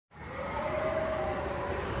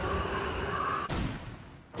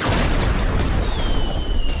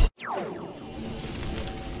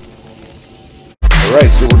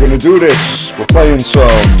do this. We're playing some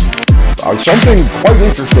something quite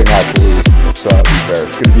interesting, actually. To be fair,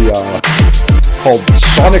 it's gonna be called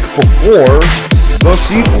Sonic Before the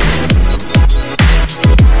Sequel.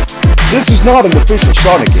 This is not an official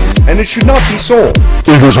Sonic game, and it should not be sold.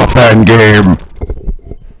 It is a fan game.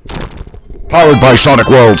 Powered by Sonic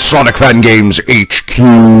World, Sonic Fan Games HQ.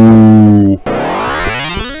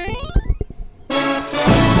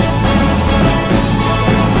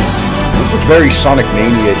 This looks very Sonic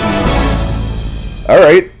Mania-y.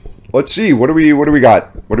 Alright, let's see. What do we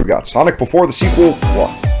got? What do we got? Sonic Before the Sequel.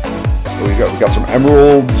 What do we got? We got some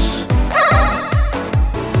emeralds.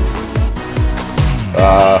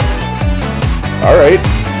 Alright.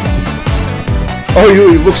 Oh,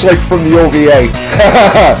 he looks like from the OVA.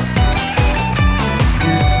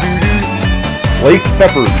 Lake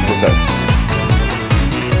Pepper presents.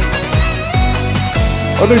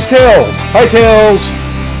 Oh, there's Tails! Hi, Tails!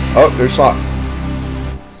 Oh, there's Sonic.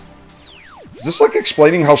 Is this like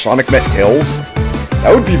explaining how Sonic met Tails?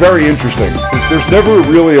 That would be very interesting, because there's never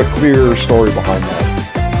really a clear story behind that.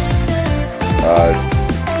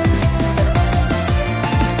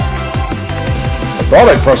 I thought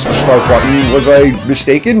I pressed the start button. Was I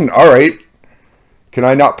mistaken? Alright. Can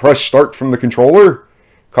I not press start from the controller?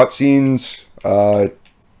 Cutscenes.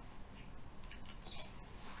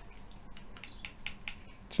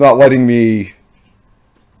 It's not letting me...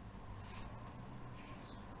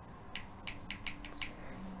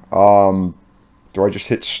 do I just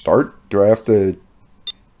hit start? Do I have to...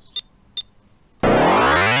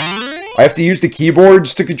 I have to use the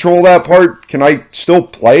keyboards to control that part? Can I still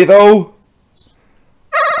play, though?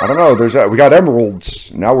 I don't know. There's that. We got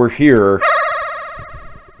emeralds. Now we're here.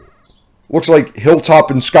 Looks like Hilltop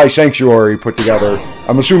and Sky Sanctuary put together.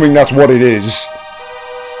 I'm assuming that's what it is.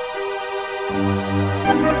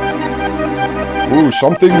 Ooh,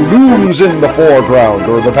 something looms in the foreground,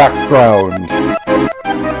 or the background.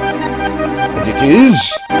 And it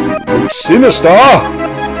is... looks sinister!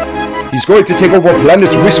 He's going to take over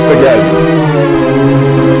Planet Wisp again.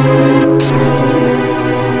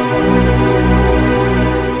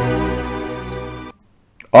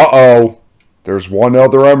 Uh-oh. There's one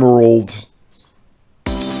other emerald.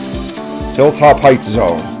 Hilltop Heights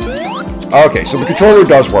Zone. Okay, so the controller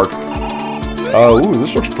does work. Ooh,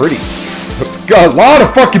 this looks pretty. Got a lot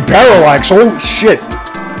of fucking parallax. Holy shit.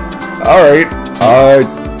 Alright.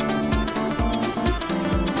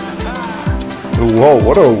 Whoa,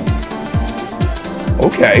 what a...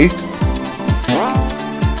 Okay.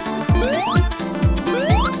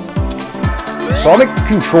 Sonic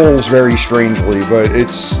controls very strangely, but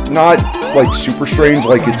it's not, like, super strange,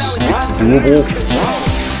 like, it's doable.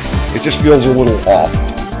 It just feels a little off.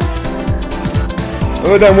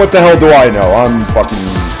 But then what the hell do I know? I'm fucking...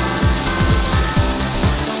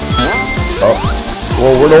 Oh.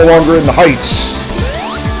 Well, we're no longer in the heights.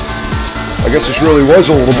 I guess this really was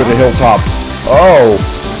a little bit of Hilltop. Oh.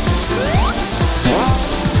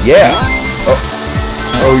 Yeah.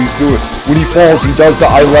 Oh, he's doing... When he falls, he does the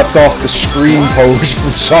I leapt off the screen pose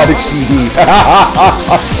from Sonic CD.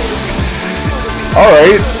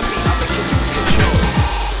 Alright.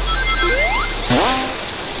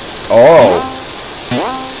 Oh.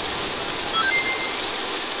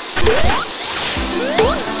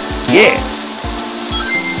 Yeah.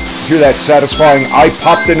 Hear that satisfying I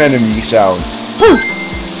popped an enemy sound. Woo!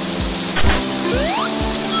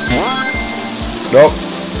 Nope.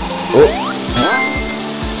 Oh.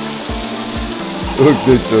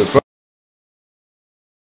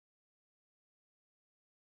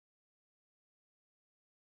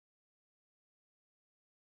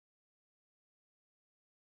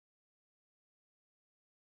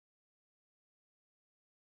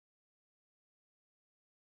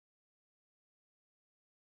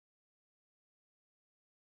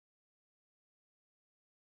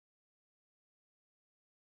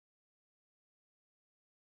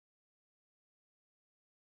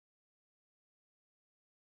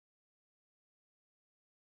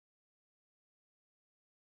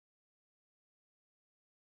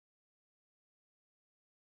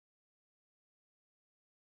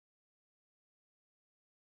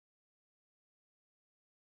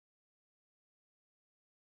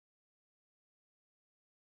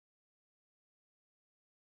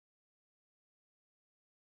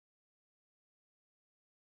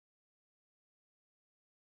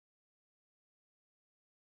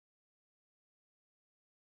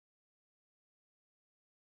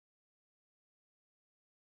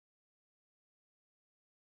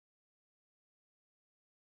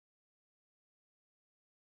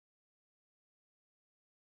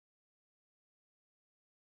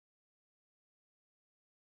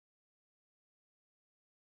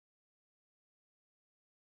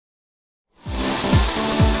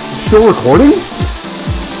 still recording?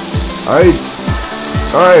 Alright,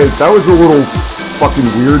 that was a little fucking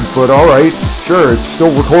weird, but alright. Sure, it's still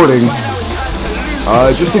recording.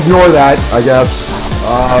 Just ignore that, I guess.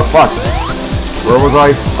 Fuck. Where was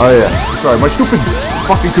I? Oh yeah, sorry, my stupid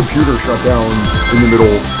fucking computer shut down in the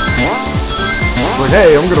middle. It's like,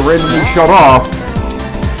 hey, I'm gonna randomly shut off.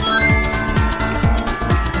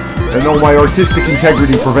 And no, my artistic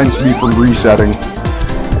integrity prevents me from resetting.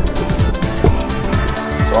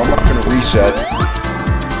 So I'm not gonna reset.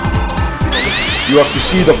 You have to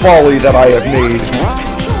see the folly that I have made.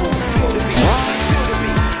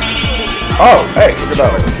 Oh, hey, look at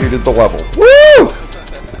that, I completed the level. Woo!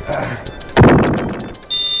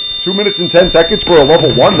 2 minutes and 10 seconds for a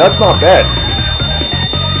level 1? That's not bad.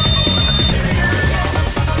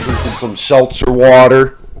 Drinking some seltzer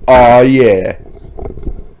water. Aw, yeah.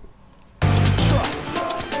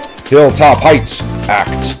 Hilltop Heights,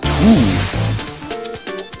 Act 2.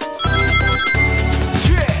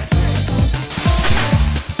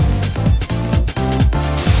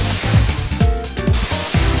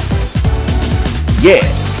 Yeah,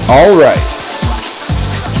 alright.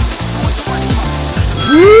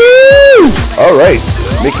 Woo! Alright,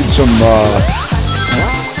 making some,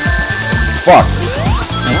 fuck.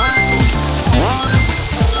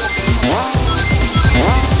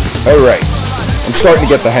 Alright, I'm starting to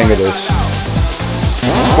get the hang of this.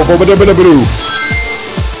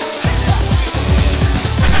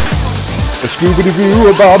 A scooby-doo,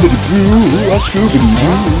 a bobbity-doo, a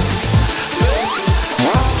scooby-doo.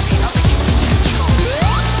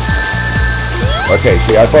 Okay,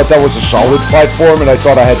 see, I thought that was a solid platform, and I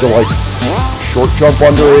thought I had to, like, short jump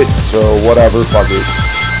under it, so whatever, fuck it.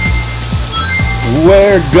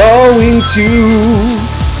 We're going to...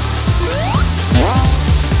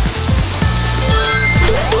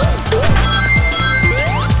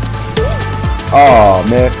 Aw,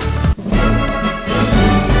 man.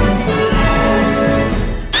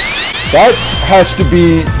 That has to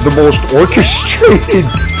be the most orchestrated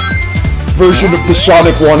version of the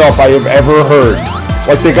Sonic 1-Up I have ever heard.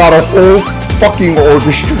 Like, they got a whole fucking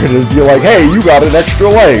orchestra to be like, hey, you got an extra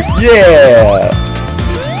life. Yeah!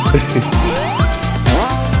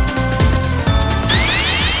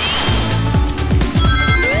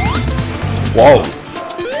 Whoa.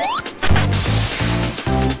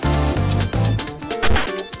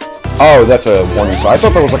 Oh, that's a warning sign. I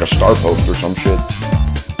thought that was like a star post or some shit.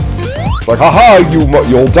 It's like, haha,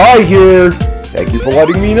 you'll die here! Thank you for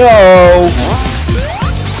letting me know!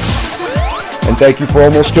 And thank you for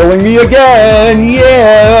almost killing me again!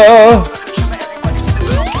 Yeah!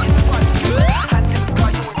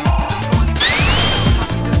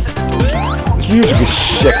 This music is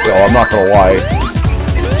sick though, I'm not gonna lie.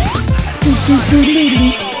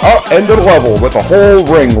 Oh, end of the level with a whole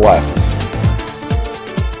ring left.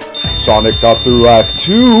 Sonic got through Act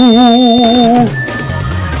 2!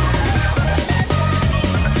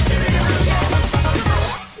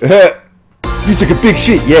 You took a big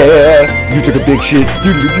shit, yeah! You took a big shit,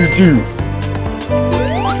 do-do-do-do!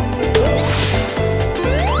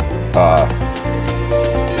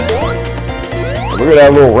 Look at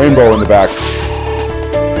that little rainbow in the back.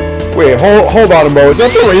 Wait, hold on a moment. Is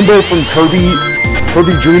that the rainbow from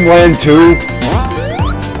Kirby Dream Land 2?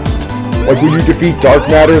 Like when you defeat Dark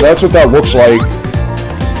Matter? That's what that looks like.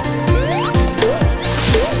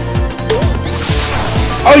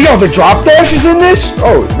 Oh, yo, the drop dash is in this?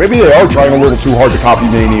 Oh, maybe they are trying a little too hard to copy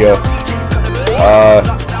Mania.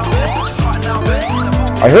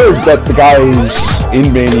 I heard that the guys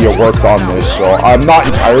in Mania worked on this, so I'm not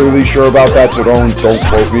entirely sure about that, so don't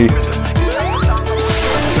quote me.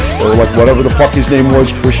 Or like whatever the fuck his name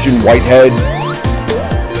was, Christian Whitehead,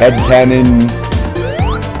 Headcanon,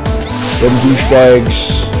 them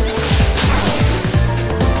douchebags.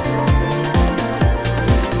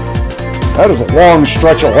 That is a long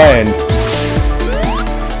stretch of land.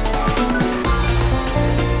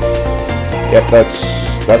 Yep,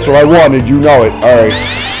 that's what I wanted, you know it. Alright.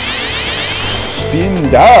 Spin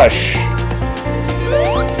dash.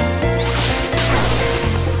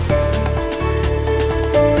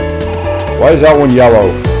 Why is that one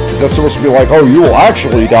yellow? Is that supposed to be like, oh, you will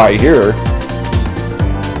actually die here?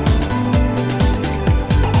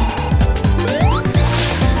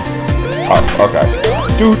 Oh, okay.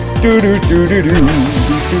 Oh,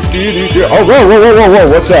 whoa,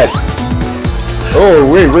 what's that? Oh,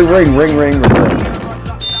 ring.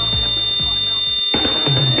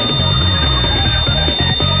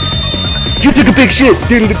 You took a big shit!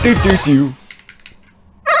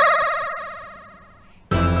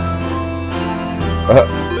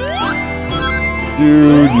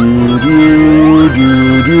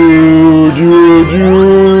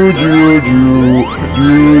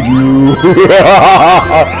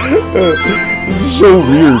 This is so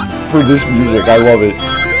weird for this music. I love it.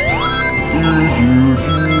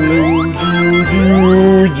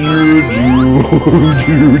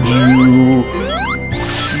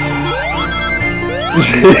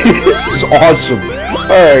 This is awesome.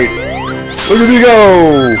 Alright. Look at me go.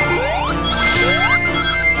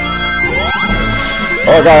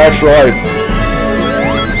 Oh, I got extra life.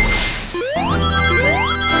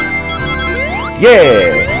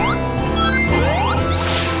 Yeah.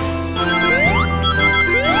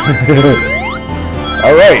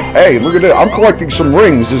 Alright, hey, look at it. I'm collecting some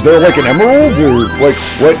rings. Is there like an emerald or like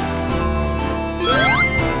what?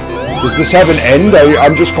 Does this have an end?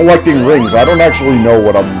 I'm just collecting rings. I don't actually know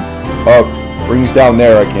what I'm... rings down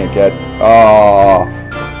there I can't get.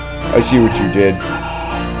 I see what you did.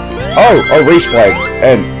 Oh, a race flag.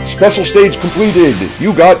 And special stage completed.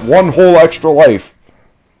 You got one whole extra life.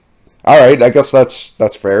 Alright, I guess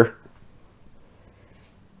that's fair.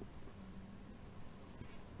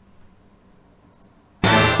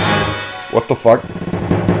 What the fuck?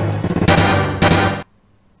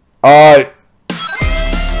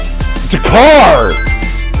 It's a car!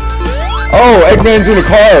 Oh, Eggman's in a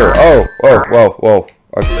car! Oh, whoa.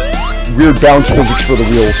 Weird bounce physics for the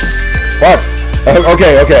wheels. Fuck!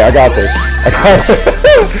 Okay, I got this.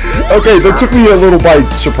 Okay, that took me a little by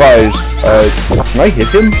surprise. Can I hit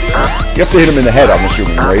him? You have to hit him in the head, I'm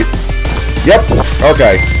assuming, right? Yep,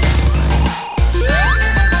 okay.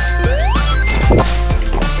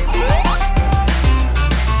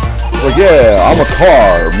 Like, yeah, I'm a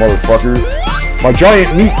car, motherfucker. My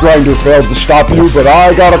giant meat grinder failed to stop you, but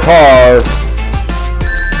I got a car.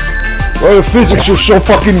 Well, the physics are so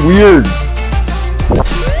fucking weird.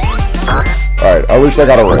 Alright, at least I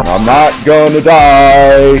got a ring. I'm not gonna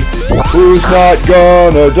die. Who's not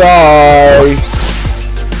gonna die?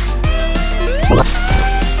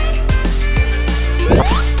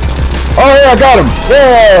 Oh yeah, I got him!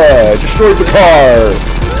 Yeah! Destroyed the car!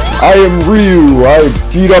 I am Ryu. I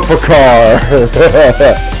beat up a car.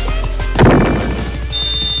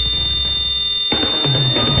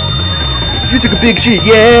 You took a big shit,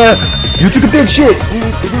 yeah. You took a big shit.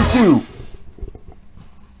 You too.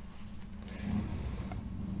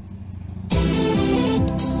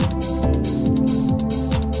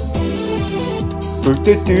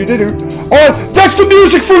 Oh, that's the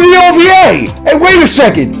music from the OVA! Hey, wait a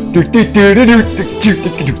second!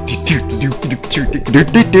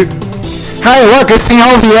 Hey, look, it's the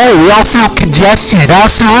OVA. We all sound congested. Oh,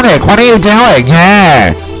 Sonic, what are you doing?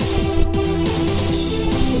 Yeah.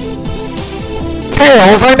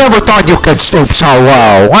 Tails, I never thought you could stoop so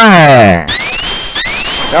low. Yeah.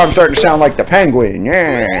 Now I'm starting to sound like the penguin.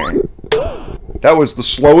 Yeah. That was the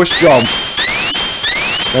slowest jump.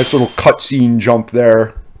 Nice little cutscene jump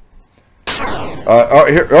there.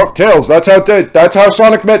 Tails. That's how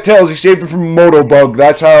Sonic met Tails. He saved him from a moto bug.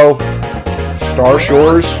 That's how Star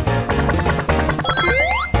Shores.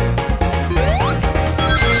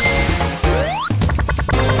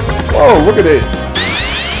 Whoa, look at it.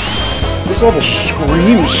 This level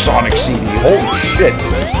screams Sonic CD. Holy shit.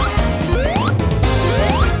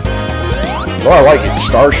 Oh, I like it.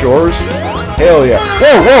 Star Shores. Hell yeah.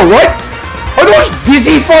 Whoa, what? Are those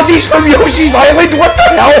Dizzy Fuzzies from Yoshi's Island? What the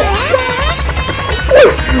hell?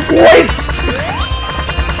 What?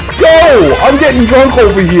 Yo, I'm getting drunk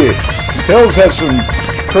over here. Tails has some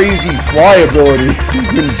crazy fly ability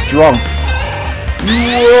when he's drunk.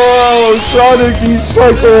 Whoa, Sonic, he's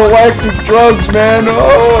psychoactive drugs, man.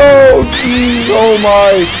 Oh, jeez, oh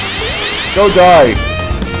my. Go die.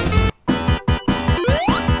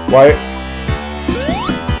 Why?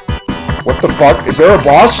 What the fuck? Is there a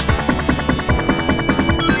boss?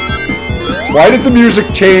 Why did the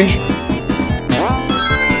music change?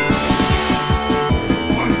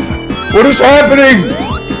 What is happening?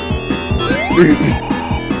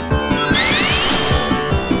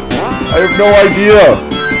 I have no idea.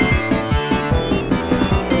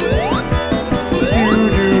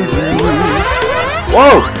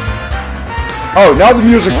 Whoa! Oh, now the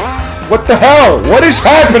music. What the hell? What is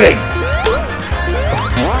happening?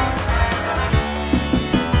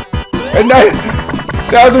 And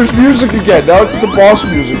now there's music again. Now it's the boss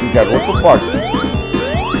music again. What the fuck?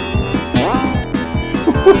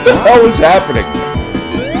 What the hell is happening?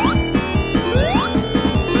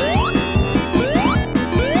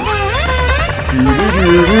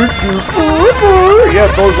 Yeah,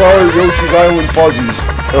 those are Yoshi's Island fuzzies.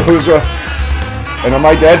 Those are... And am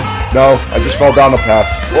I dead? No, I just fell down the path.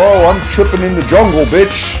 Whoa, I'm tripping in the jungle,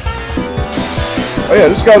 bitch. Oh yeah,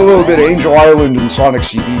 this got a little bit of Angel Island and Sonic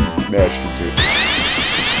CD mashed into it.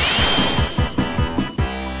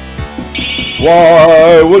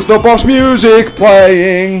 Why was the boss music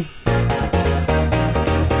playing?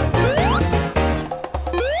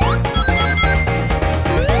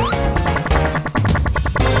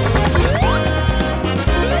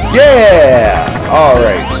 Yeah!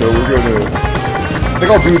 Alright, so we're gonna... I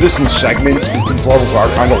think I'll do this in segments, because these levels are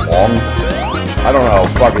kind of long. I don't know,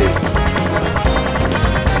 fuck it.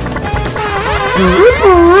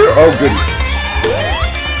 Oh, goody.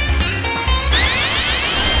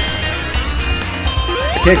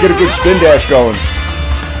 I can't get a good spin dash going.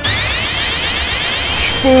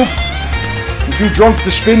 Boop! I'm too drunk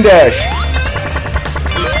to spin dash.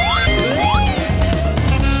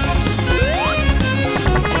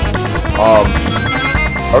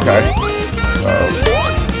 Okay.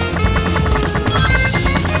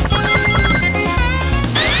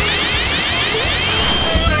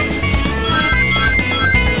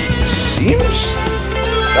 Seems...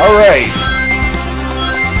 Alright.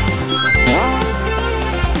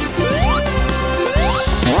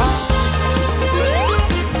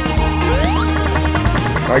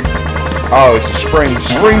 Oh, it's a spring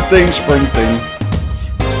thing.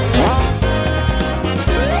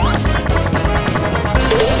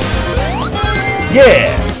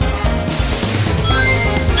 Yeah!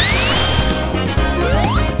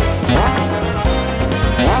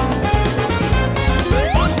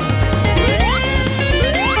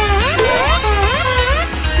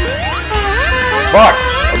 Fuck!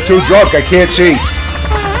 I'm too drunk, I can't see.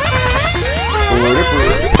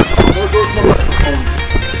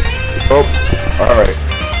 Oh, alright.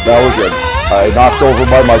 Now we're good. I knocked over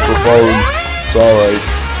my microphone. It's alright.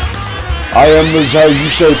 I am, as how you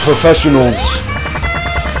say, professionals.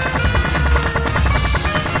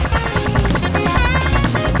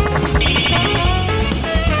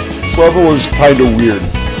 This level is kind of weird,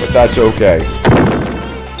 but that's okay.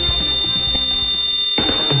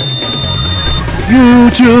 You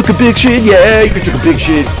took a big shit, yeah, you took a big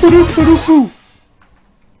shit.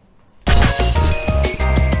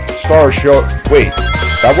 Star show. Wait,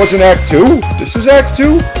 that wasn't Act 2? This is Act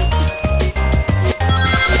 2?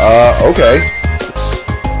 Okay.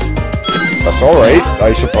 That's alright,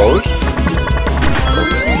 I suppose.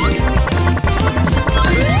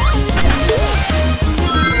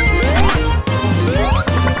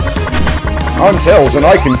 I'm Tails and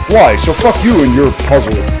I can fly, so fuck you and your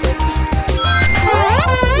puzzle.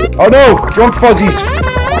 Oh no! Drunk fuzzies!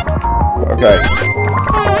 Okay.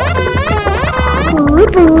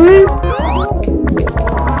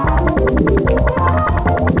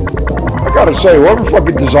 I gotta say, whoever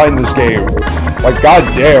fucking designed this game, like,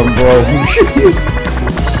 goddamn, bro.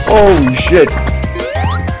 Holy shit.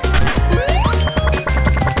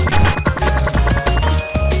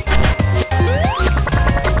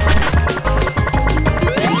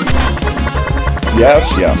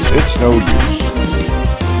 Yes, it's no use.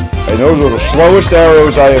 And those are the slowest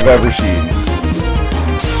arrows I have ever seen.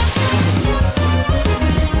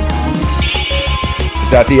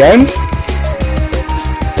 Is that the end?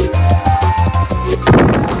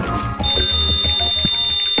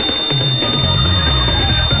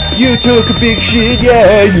 You took a big shit,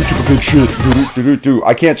 yeah, you took a big shit.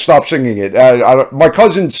 I can't stop singing it. My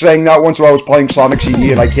cousin sang that once when I was playing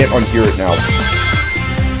Sonic.exe and I can't unhear it now.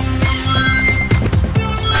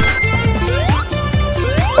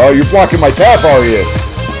 Oh, you're blocking my path, are you?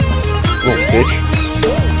 Little bitch.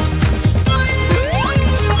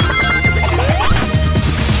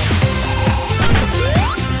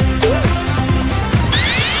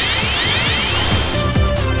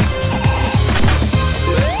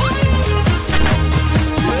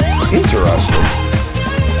 Interesting.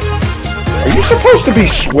 Are you supposed to be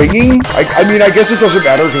swinging? I mean, I guess it doesn't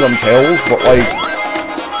matter because I'm Tails, but like...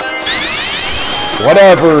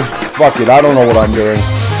 Whatever. Fuck it, I don't know what I'm doing.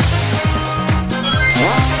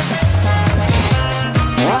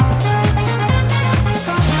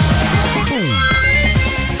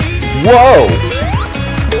 Whoa!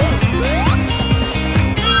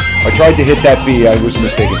 I tried to hit that B, I was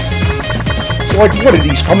mistaken. So like, what, are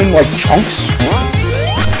these coming like chunks?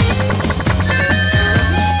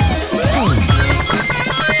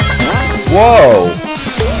 Whoa!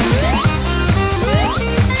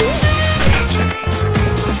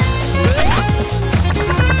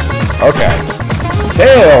 Okay.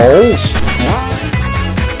 Tails!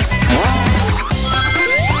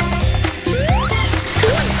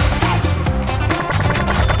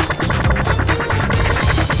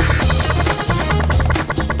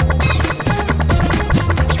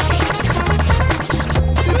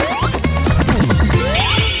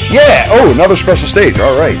 Yeah! Oh, another special stage.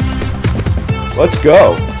 Alright. Let's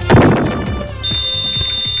go.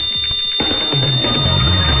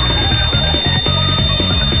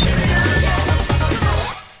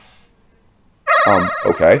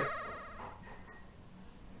 Okay.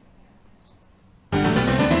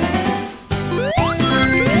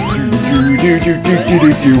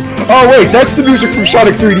 Oh wait, that's the music from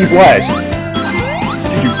Sonic 3D Blast.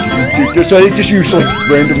 So they just use like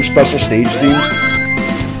random special stage themes.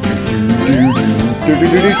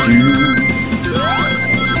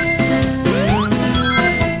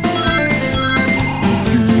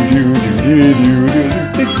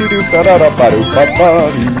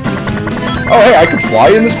 Oh hey, I can fly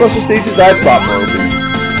in the special stages? That's not broken.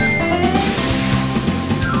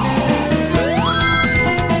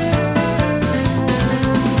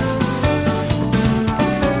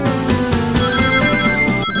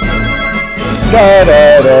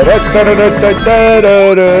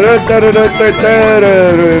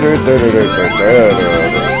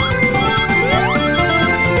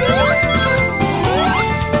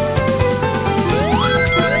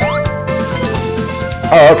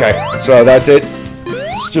 Oh, okay. So that's it.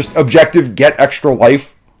 It's just objective, get extra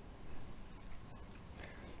life.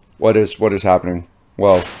 What is happening?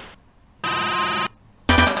 Well.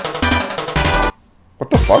 What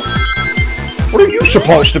the fuck? What are you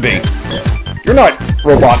supposed to be? You're not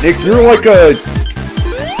Robotnik, you're like a...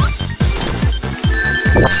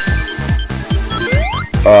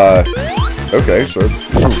 Okay, so...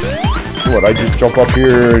 What, I just jump up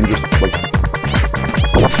here and just, like...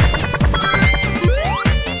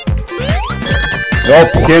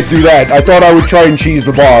 Nope, can't do that. I thought I would try and cheese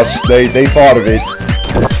the boss. They thought of it.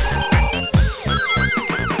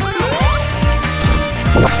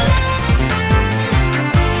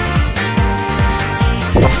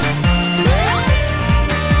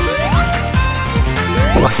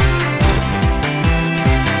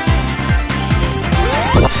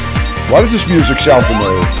 Why does this music sound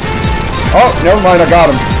familiar? Oh, never mind, I got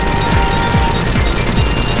him.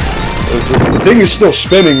 The thing is still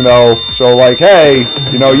spinning though, so like, hey,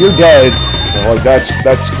 you know, you're dead. So, like,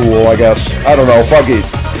 that's cool, I guess. I don't know, fuck it.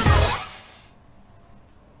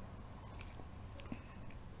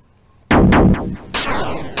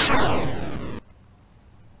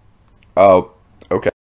 Oh,